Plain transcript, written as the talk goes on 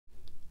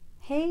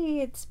Hey,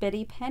 it's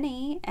Biddy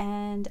Penny,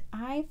 and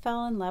I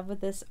fell in love with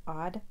this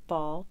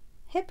oddball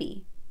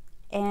hippie.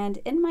 And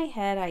in my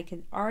head, I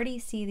could already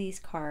see these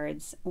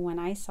cards when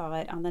I saw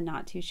it on the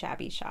Not Too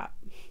Shabby Shop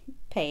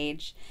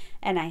page,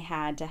 and I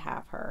had to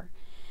have her.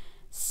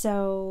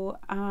 So,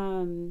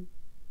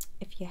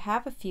 if you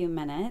have a few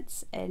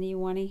minutes and you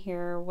want to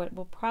hear what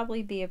will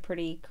probably be a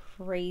pretty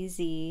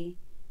crazy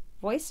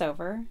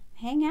voiceover,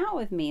 hang out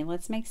with me.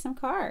 Let's make some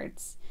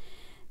cards.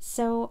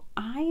 So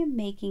I am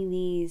making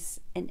these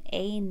an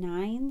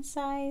A9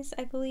 size,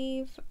 I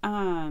believe.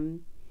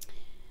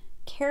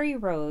 Carrie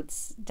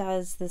Rhodes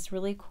does this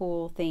really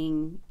cool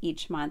thing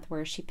each month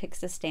where she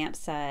picks a stamp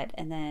set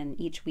and then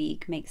each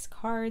week makes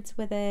cards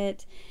with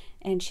it.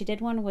 And she did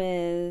one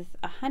with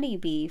a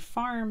honeybee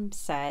farm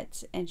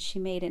set and she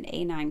made an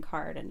A9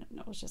 card, and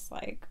it was just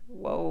like,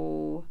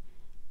 whoa,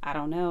 I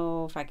don't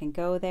know if I can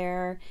go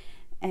there.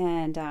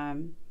 And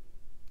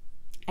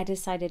I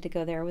decided to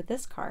go there with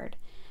this card.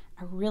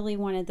 I really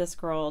wanted this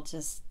girl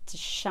just to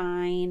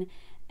shine.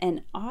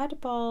 And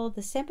oddball, the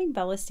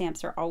Stampingbella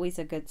stamps are always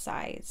a good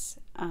size.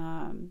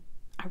 I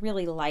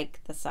really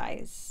like the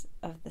size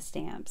of the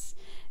stamps.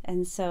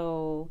 And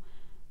so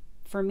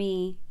for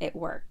me, it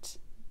worked.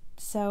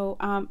 So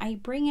I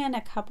bring in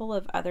a couple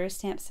of other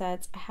stamp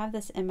sets. I have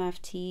this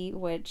MFT,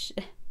 which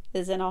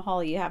is in a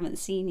haul you haven't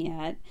seen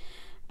yet.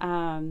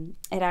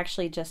 It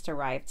actually just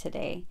arrived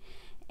today.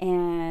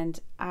 And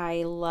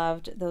I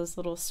loved those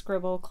little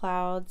scribble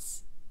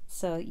clouds.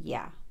 So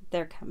yeah,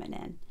 they're coming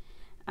in.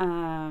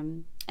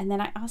 And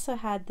then I also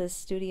had the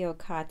Studio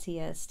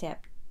Katia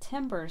Step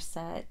Timber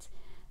set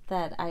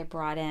that I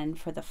brought in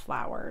for the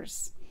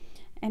flowers.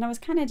 And I was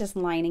kind of just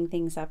lining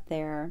things up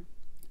there.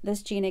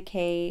 This Gina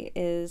K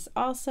is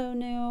also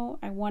new.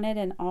 I wanted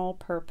an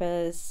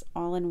all-purpose,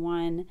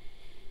 all-in-one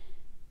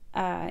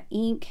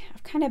ink.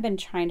 I've kind of been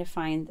trying to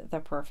find the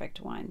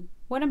perfect one.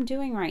 What I'm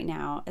doing right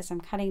now is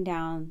I'm cutting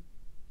down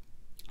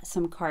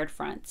some card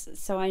fronts.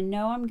 So I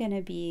know I'm going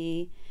to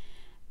be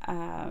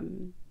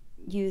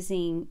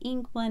using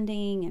ink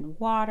blending and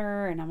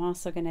water, and I'm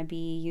also going to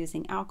be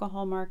using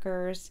alcohol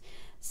markers.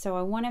 So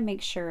I want to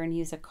make sure and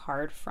use a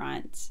card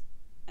front,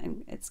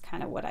 and it's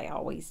kind of what I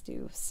always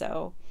do.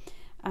 So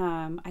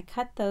I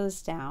cut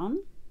those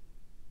down,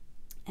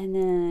 and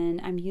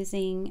then I'm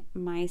using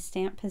my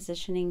stamp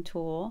positioning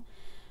tool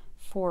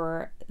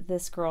for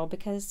this girl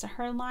because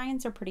her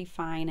lines are pretty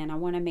fine and I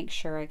want to make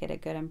sure I get a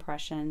good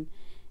impression,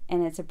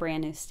 and it's a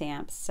brand new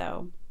stamp.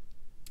 So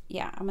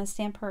yeah, I'm gonna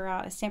stamp her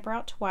out. I stamp her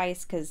out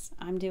twice because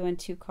I'm doing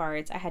two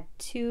cards. I had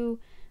two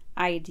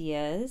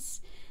ideas,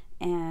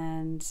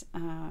 and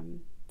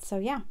so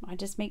yeah, I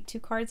just make two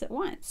cards at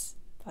once.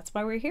 That's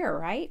why we're here,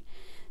 right?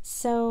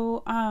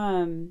 So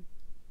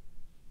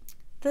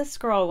this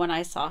girl, when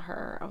I saw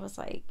her, I was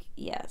like,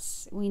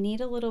 yes, we need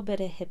a little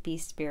bit of hippie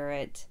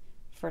spirit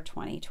for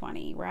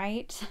 2020,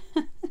 right?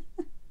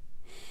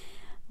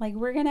 Like,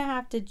 we're gonna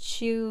have to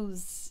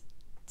choose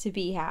to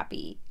be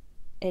happy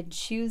and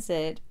choose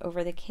it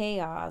over the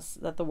chaos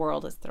that the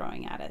world is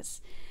throwing at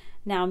us.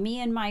 Now, me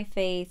and my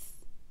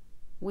faith,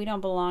 we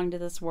don't belong to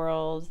this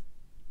world,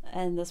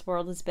 and this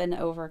world has been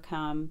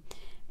overcome,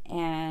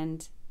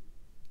 and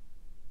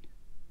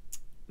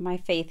my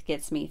faith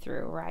gets me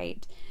through,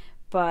 right?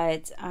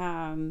 But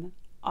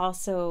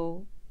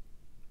also,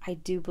 I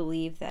do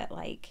believe that,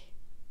 like,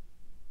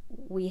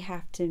 we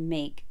have to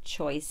make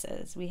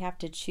choices. We have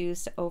to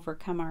choose to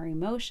overcome our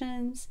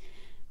emotions.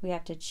 We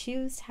have to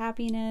choose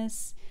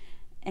happiness,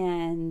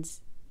 and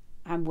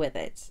I'm with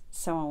it.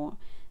 So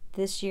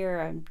this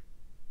year I'm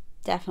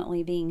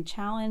definitely being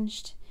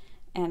challenged,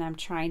 and I'm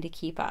trying to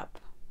keep up.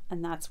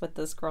 And that's what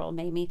this girl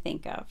made me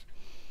think of.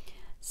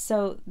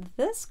 So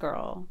this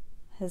girl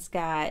has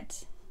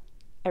got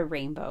a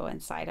rainbow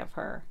inside of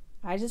her.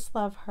 I just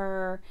love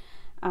her.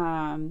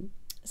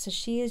 So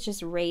she is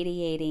just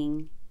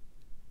radiating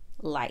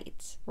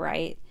light,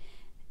 right?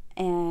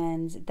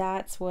 And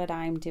that's what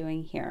I'm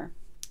doing here.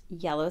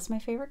 Yellow is my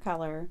favorite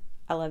color.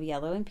 I love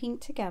yellow and pink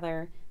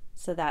together.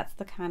 So that's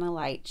the kind of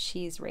light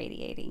she's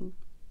radiating.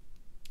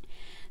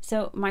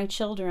 So my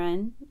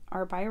children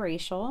are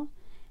biracial,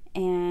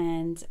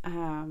 and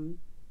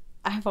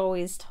I've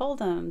always told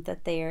them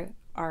that they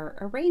are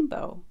a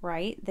rainbow,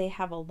 right? They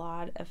have a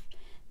lot of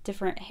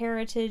different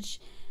heritage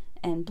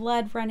and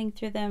blood running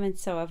through them, and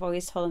so I've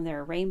always told them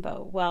they're a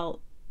rainbow.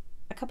 Well,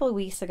 a couple of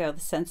weeks ago, the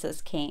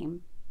census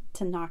came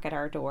to knock at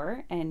our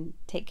door and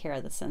take care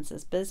of the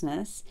census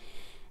business.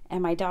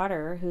 And my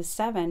daughter, who's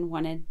 7,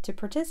 wanted to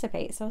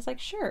participate. So I was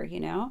like, sure, you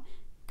know,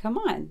 come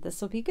on,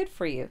 this will be good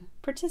for you.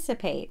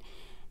 Participate.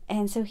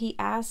 And so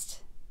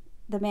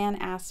the man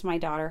asked my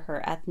daughter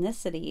her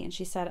ethnicity, and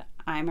she said,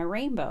 I'm a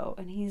rainbow.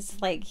 And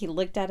he's like, he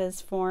looked at his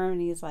form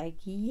and he's like,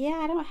 yeah,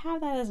 I don't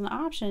have that as an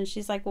option. And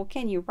she's like, well,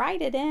 can you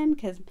write it in?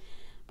 Because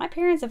my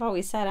parents have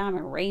always said I'm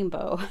a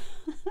rainbow.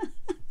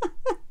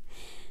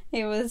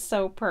 It was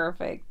so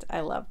perfect. I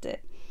loved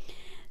it.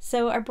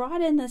 So I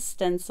brought in this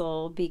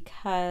stencil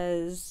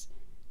because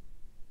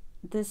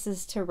this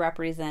is to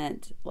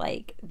represent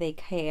like the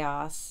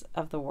chaos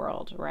of the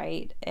world,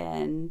 right?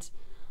 And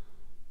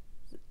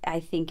I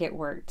think it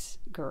worked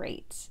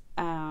great.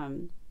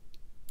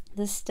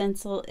 The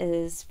stencil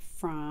is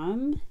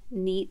from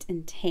Neat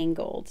and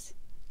Tangled,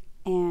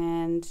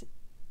 and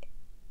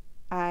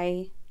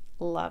I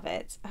love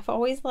it. I've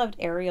always loved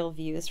aerial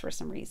views for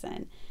some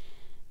reason.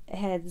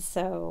 And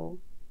so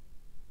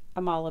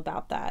I'm all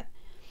about that.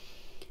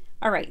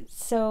 All right,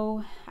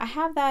 so I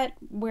have that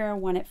where I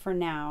want it for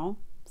now.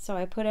 So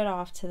I put it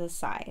off to the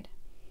side.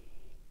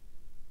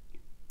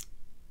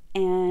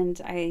 And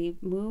I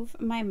move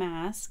my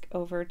mask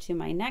over to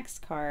my next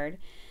card.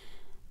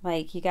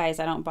 Like, you guys,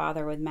 I don't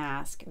bother with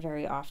mask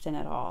very often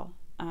at all.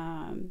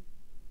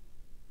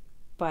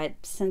 But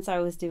since I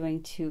was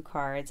doing 2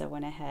 cards, I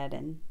went ahead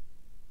and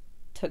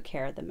took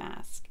care of the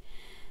mask.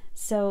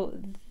 So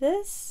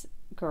this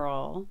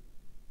girl,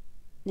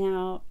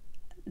 now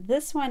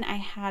this one I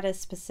had a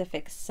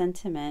specific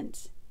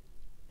sentiment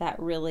that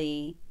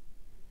really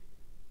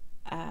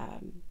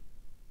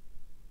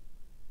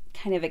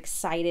kind of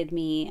excited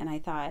me, and I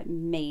thought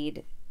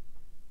made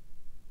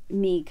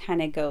me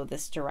kind of go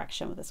this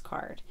direction with this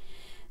card.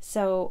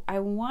 So I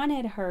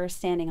wanted her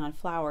standing on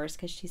flowers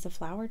because she's a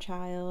flower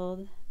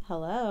child.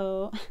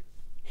 Hello.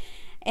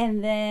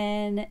 And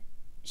then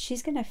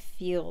she's gonna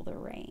feel the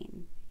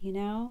rain, you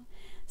know?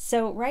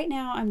 So right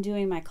now I'm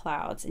doing my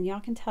clouds, and y'all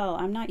can tell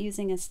I'm not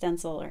using a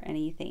stencil or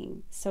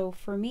anything. So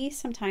for me,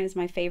 sometimes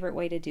my favorite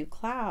way to do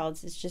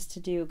clouds is just to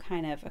do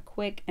kind of a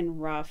quick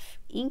and rough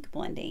ink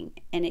blending,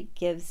 and it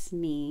gives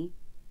me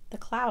the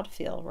cloud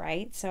feel,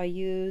 right? So I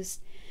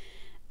used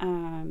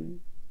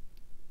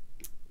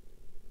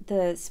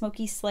the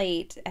smoky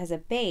slate as a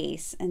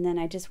base, and then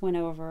I just went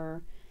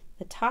over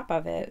the top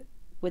of it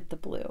with the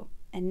blue.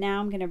 And now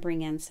I'm going to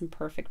bring in some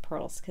perfect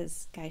pearls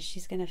because, guys,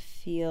 she's going to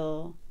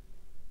feel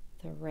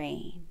the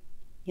rain.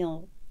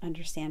 You'll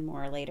understand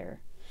more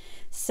later.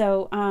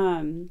 So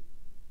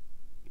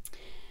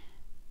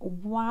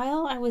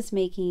while I was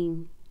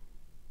making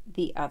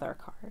the other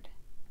card,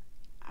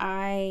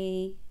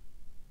 I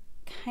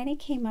kind of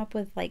came up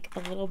with like a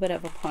little bit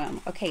of a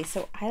poem. Okay,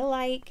 so I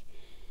like,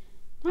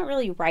 not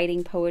really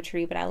writing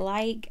poetry, but I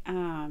like,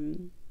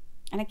 and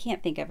I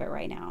can't think of it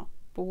right now,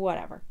 but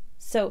whatever.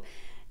 So,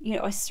 you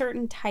know, a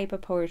certain type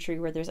of poetry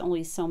where there's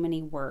only so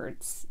many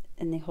words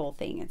in the whole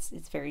thing.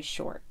 It's very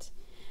short.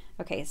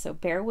 Okay, so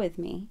bear with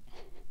me.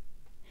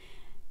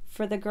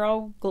 For the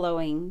girl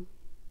glowing,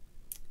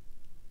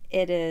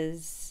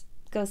 goes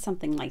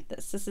something like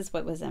this. This is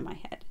what was in my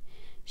head.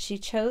 She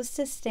chose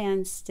to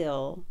stand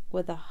still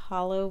with a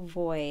hollow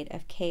void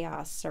of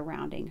chaos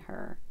surrounding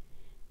her.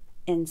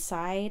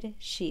 Inside,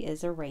 she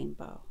is a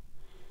rainbow.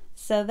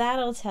 So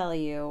that'll tell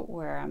you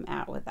where I'm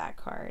at with that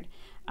card.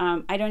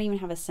 I don't even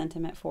have a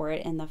sentiment for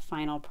it in the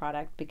final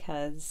product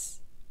because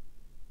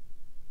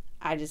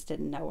I just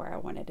didn't know where I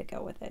wanted to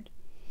go with it.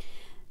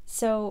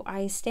 So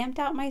I stamped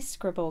out my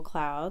scribble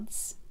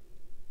clouds,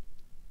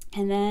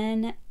 and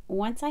then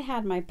once I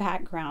had my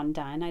background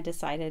done, I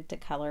decided to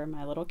color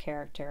my little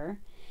character.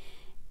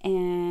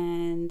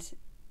 And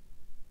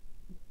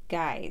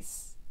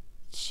guys,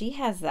 she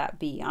has that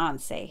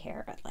Beyonce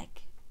hair,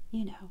 like,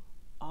 you know,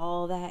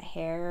 all that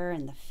hair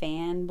and the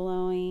fan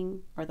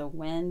blowing or the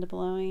wind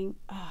blowing.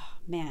 Oh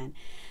man,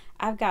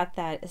 I've got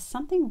that. Is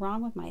something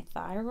wrong with my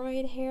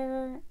thyroid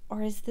hair?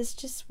 Or is this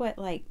just what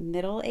like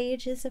middle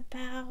age is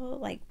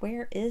about? Like,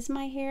 where is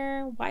my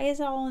hair? Why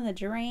is it all in the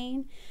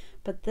drain?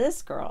 But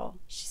this girl,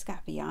 she's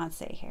got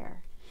Beyonce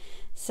hair.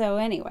 So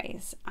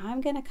anyways,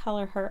 I'm gonna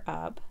color her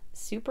up.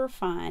 Super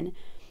fun.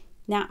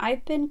 Now,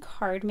 I've been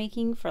card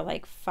making for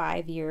like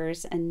 5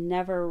 years and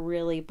never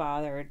really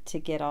bothered to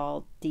get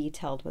all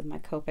detailed with my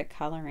Copic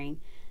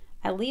coloring.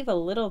 I leave a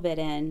little bit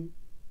in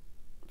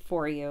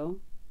for you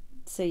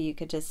so you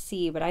could just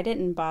see, but I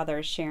didn't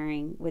bother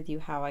sharing with you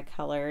how I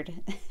colored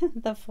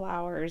the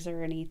flowers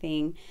or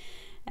anything.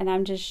 And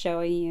I'm just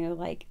showing you,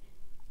 like,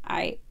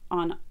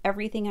 on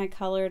everything I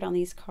colored on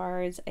these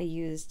cards, I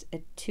used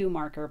a 2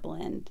 marker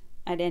blend.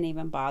 I didn't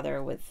even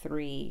bother with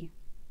 3.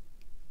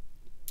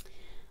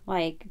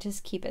 Like,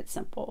 just keep it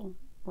simple,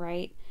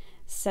 right?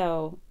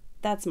 So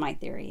that's my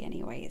theory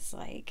anyways.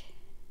 Like,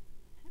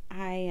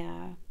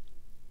 I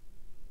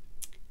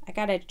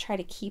gotta try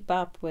to keep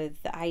up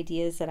with the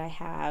ideas that I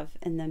have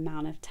and the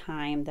amount of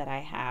time that I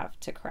have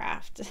to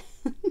craft.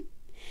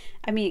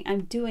 I mean,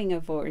 I'm doing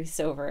a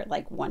voiceover at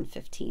like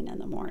 1:15 in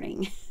the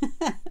morning.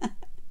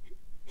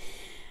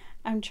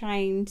 I'm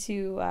trying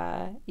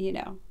to, you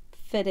know,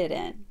 fit it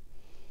in.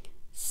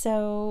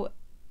 So,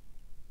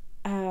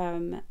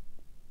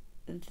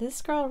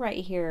 this girl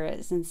right here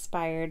is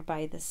inspired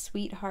by the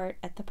sweetheart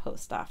at the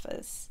post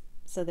office.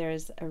 So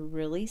there's a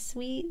really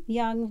sweet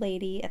young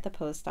lady at the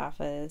post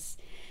office.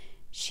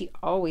 She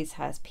always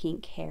has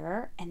pink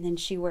hair, and then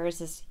she wears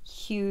this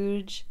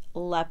huge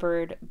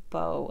leopard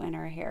bow in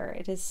her hair.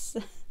 It is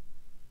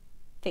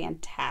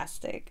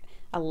fantastic.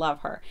 I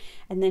love her.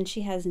 And then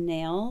she has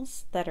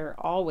nails that are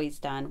always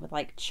done with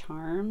like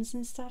charms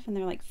and stuff, and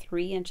they're like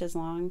 3 inches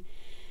long.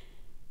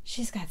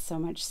 She's got so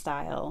much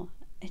style.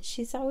 And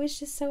she's always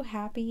just so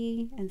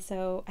happy. And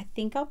so I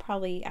think I'll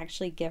probably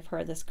actually give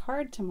her this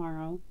card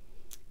tomorrow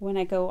when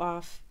I go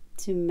off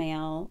to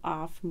mail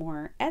off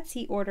more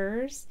Etsy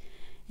orders.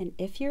 And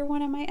if you're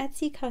one of my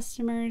Etsy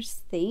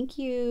customers, thank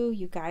you.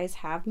 You guys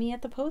have me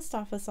at the post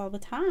office all the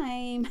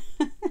time.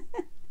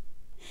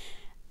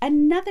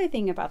 Another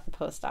thing about the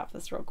post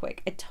office, real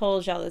quick. I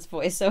told y'all this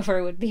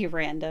voiceover would be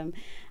random.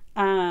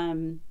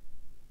 I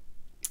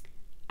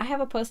have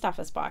a post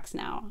office box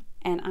now,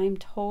 and I'm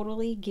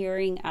totally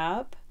gearing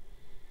up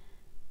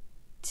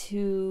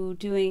to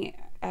doing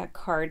a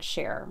card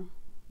share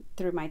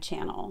through my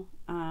channel.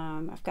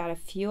 I've got a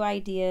few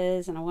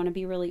ideas and I want to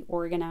be really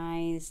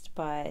organized,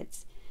 but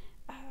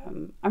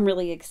I'm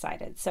really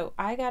excited. So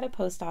I got a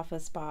post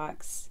office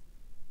box.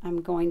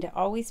 I'm going to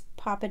always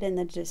pop it in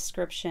the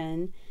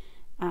description,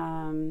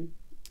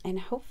 and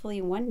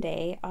hopefully one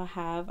day I'll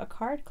have a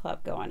card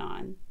club going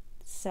on.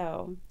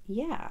 So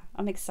yeah,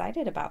 I'm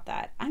excited about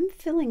that. I'm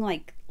feeling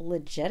like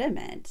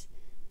legitimate.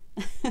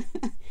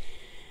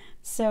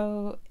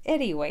 So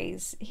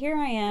anyways, here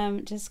I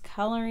am just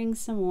coloring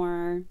some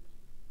more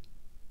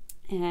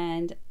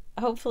and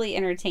hopefully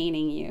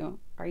entertaining you.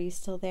 Are you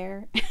still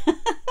there?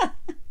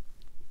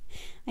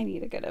 I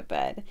need to go to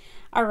bed.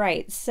 All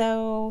right,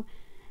 so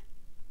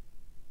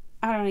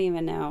I don't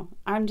even know.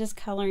 I'm just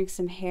coloring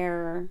some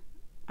hair.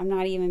 I'm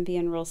not even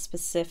being real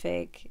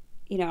specific.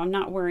 You know, I'm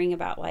not worrying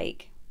about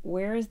like,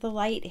 where's the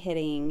light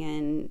hitting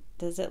and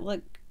does it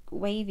look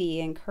wavy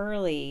and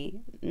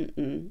curly?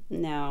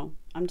 No,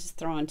 I'm just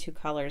throwing two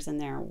colors in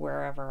there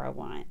wherever I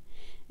want.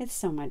 It's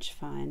so much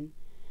fun.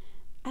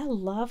 I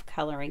love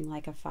coloring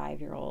like a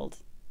 5-year-old.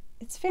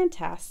 It's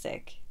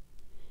fantastic.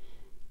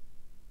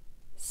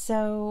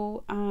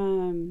 So,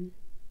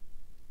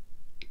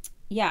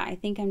 yeah, I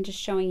think I'm just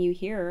showing you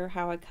here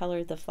how I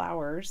colored the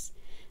flowers.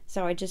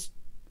 So I just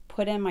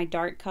put in my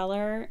dark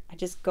color. I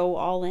just go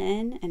all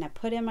in and I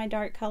put in my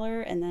dark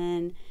color, and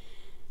then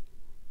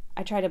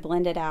I try to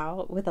blend it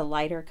out with a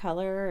lighter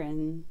color,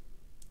 and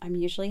I'm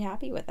usually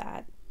happy with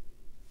that.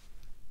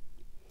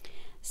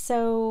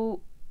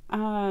 So,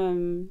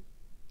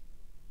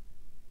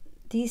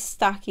 these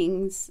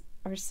stockings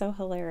are so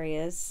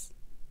hilarious.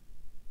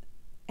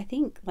 I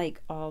think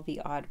like all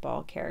the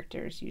oddball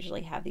characters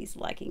usually have these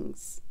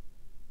leggings,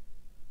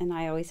 and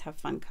I always have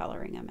fun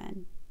coloring them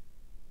in.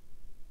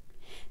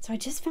 So I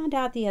just found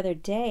out the other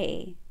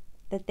day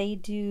that they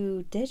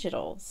do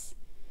digitals.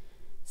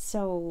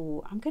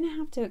 So I'm going to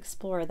have to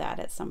explore that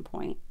at some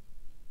point.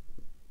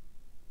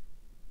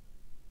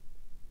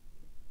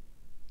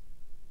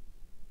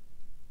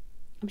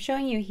 I'm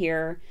showing you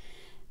here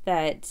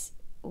that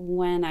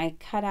when I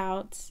cut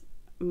out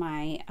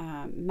my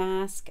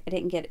mask, I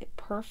didn't get it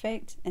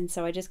perfect, and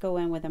so I just go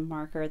in with a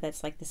marker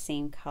that's like the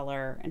same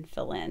color and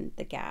fill in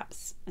the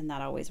gaps, and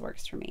that always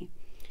works for me.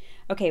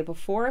 Okay,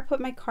 before I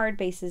put my card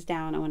bases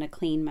down, I want to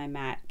clean my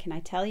mat. Can I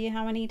tell you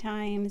how many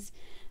times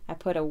I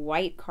put a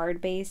white card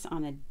base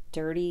on a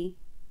dirty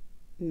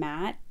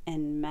mat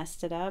and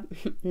messed it up?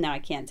 No, I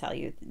can't tell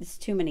you. It's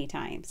too many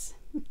times.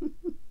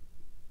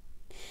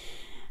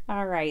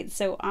 All right,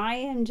 so I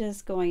am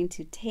just going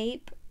to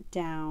tape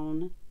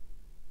down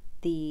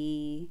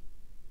the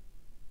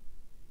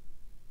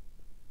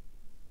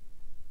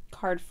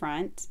card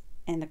front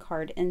and the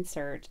card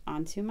insert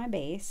onto my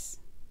base.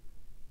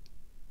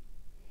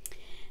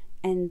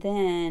 And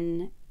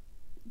then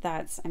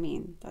that's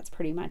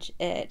pretty much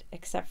it,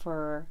 except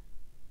for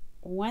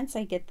once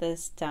I get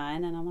this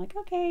done and I'm like,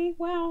 okay,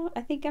 wow,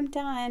 I think I'm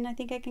done. I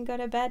think I can go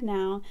to bed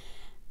now.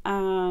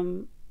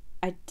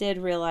 I did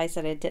realize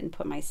that I didn't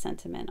put my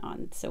sentiment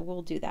on, so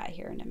we'll do that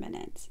here in a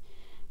minute.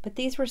 But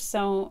these were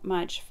so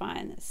much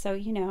fun. So,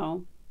 you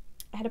know,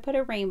 I had to put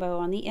a rainbow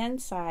on the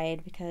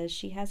inside because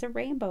she has a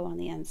rainbow on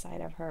the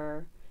inside of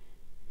her.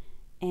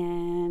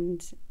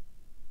 And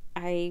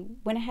I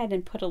went ahead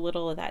and put a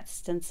little of that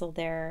stencil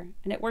there,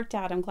 and it worked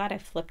out. I'm glad I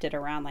flipped it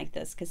around like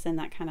this, because then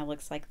that kind of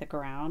looks like the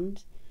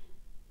ground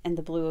and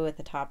the blue at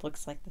the top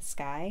looks like the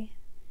sky.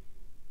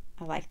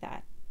 I like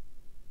that.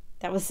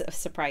 That was a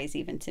surprise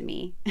even to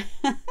me.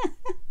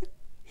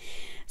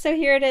 So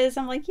here it is.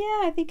 I'm like,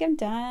 yeah, I think I'm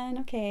done.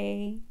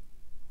 Okay,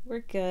 we're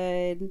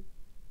good.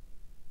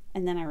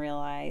 And then I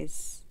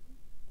realize,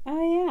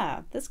 oh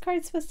yeah, this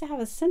card's supposed to have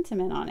a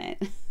sentiment on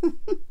it.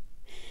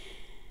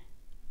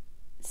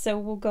 So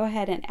we'll go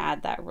ahead and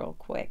add that real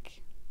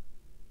quick.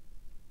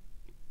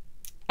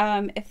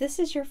 If this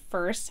is your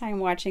first time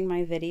watching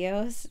my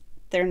videos,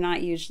 they're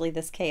not usually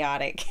this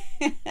chaotic.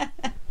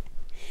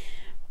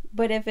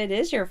 But if it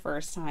is your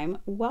first time,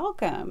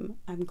 welcome.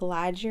 I'm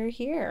glad you're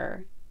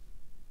here.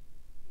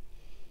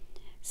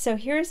 So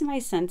here's my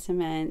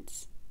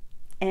sentiment,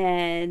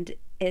 and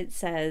it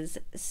says,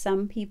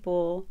 some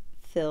people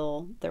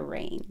feel the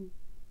rain.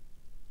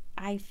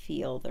 I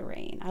feel the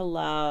rain. I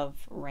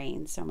love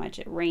rain so much.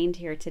 It rained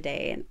here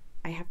today, and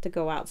I have to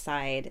go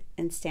outside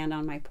and stand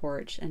on my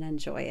porch and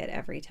enjoy it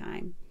every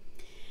time.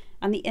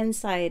 On the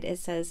inside, it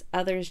says,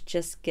 others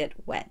just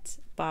get wet.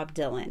 Bob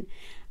Dylan.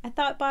 I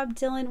thought Bob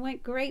Dylan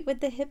went great with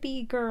the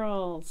hippie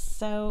girls.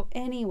 So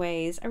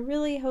anyways, I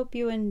really hope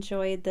you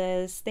enjoyed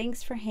this.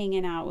 Thanks for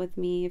hanging out with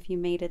me if you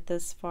made it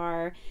this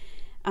far.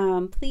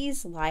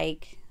 Please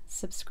like,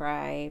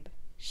 subscribe,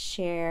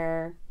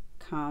 share,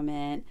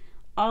 comment,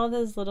 all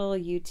those little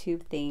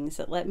YouTube things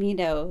that let me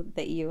know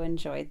that you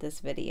enjoyed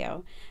this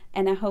video.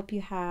 And I hope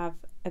you have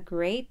a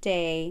great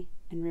day,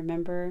 and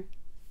remember,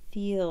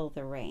 feel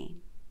the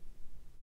rain.